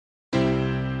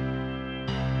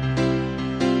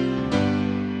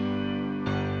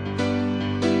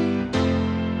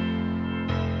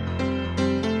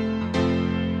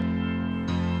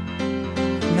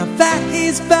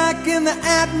is back in the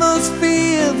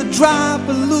atmosphere. The drop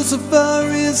of Lucifer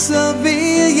is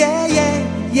severe. Yeah,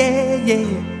 yeah, yeah, yeah.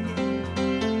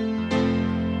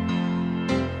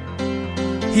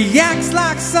 He acts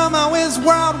like somehow his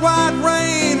worldwide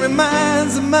reign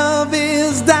reminds him of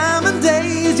his diamond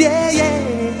days. Yeah, yeah.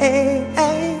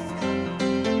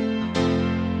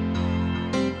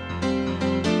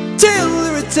 Till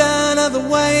the return of the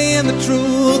way and the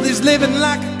truth. He's living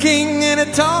like a king and he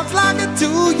talks like a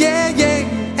tool. Yeah, yeah,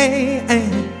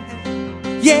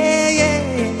 yeah,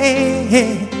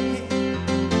 yeah.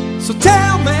 So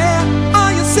tell me,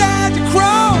 are you sad you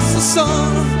crossed the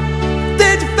sun?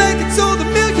 Did you fake it so the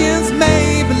millions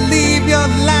may believe your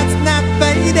light's not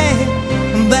fading,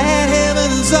 that heaven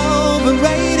is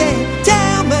overrated?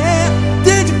 Tell me,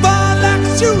 did you fall like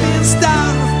a shooting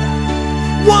star?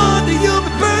 Wonder you'll be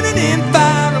burning in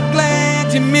fire. I'm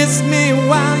glad you missed me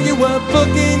while you were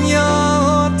booking your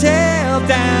hotel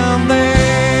down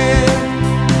there.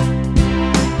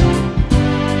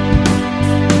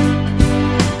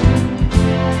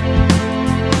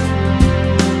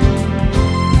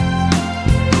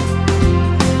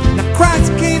 Now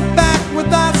Christ came back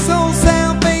with our soul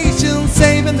salvation,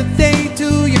 saving the day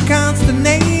to your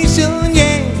consternation.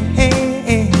 Yeah.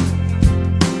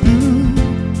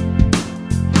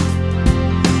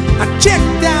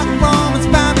 Checked out Romans,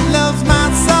 Bobby loves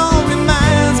my soul,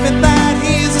 reminds me that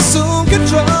he's assumed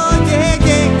control. Yeah,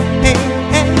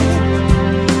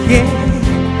 yeah.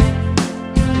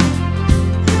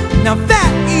 Now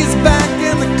that he's back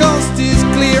and the coast is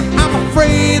clear, I'm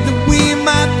afraid that we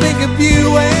might think of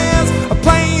you as a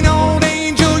plain old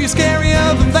angel. You're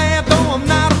scarier than that, though I'm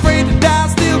not afraid to die.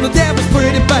 Still, the devil's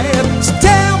pretty bad. So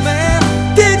tell me,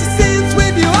 did your sins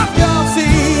sweep you off your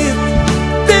feet?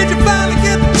 Did you finally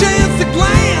get the chance to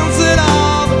glance at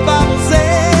all the Bible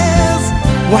says?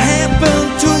 What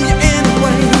happened to you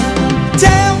anyway?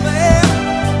 Tell me,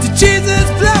 did Jesus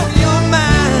blow your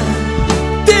mind?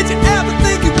 Did you ever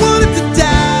think you wanted to die?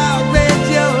 I read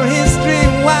your history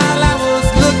while I was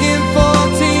looking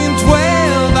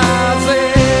 1412, I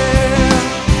said.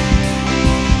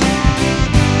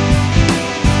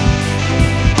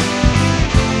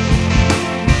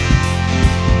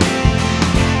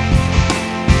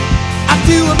 I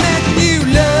do imagine you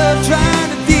love trying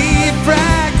to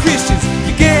deep-fry Christians.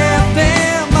 You get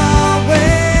them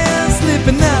always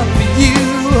slipping up for you,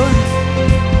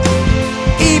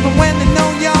 even when they know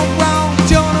you're wrong.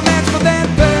 You're no match for that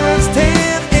verse 10,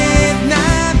 8,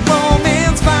 9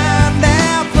 Romans. Find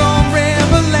out from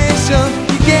Revelation.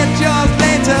 You get yours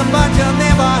later, but you'll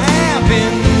never have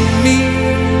in me.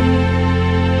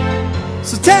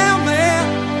 So tell me,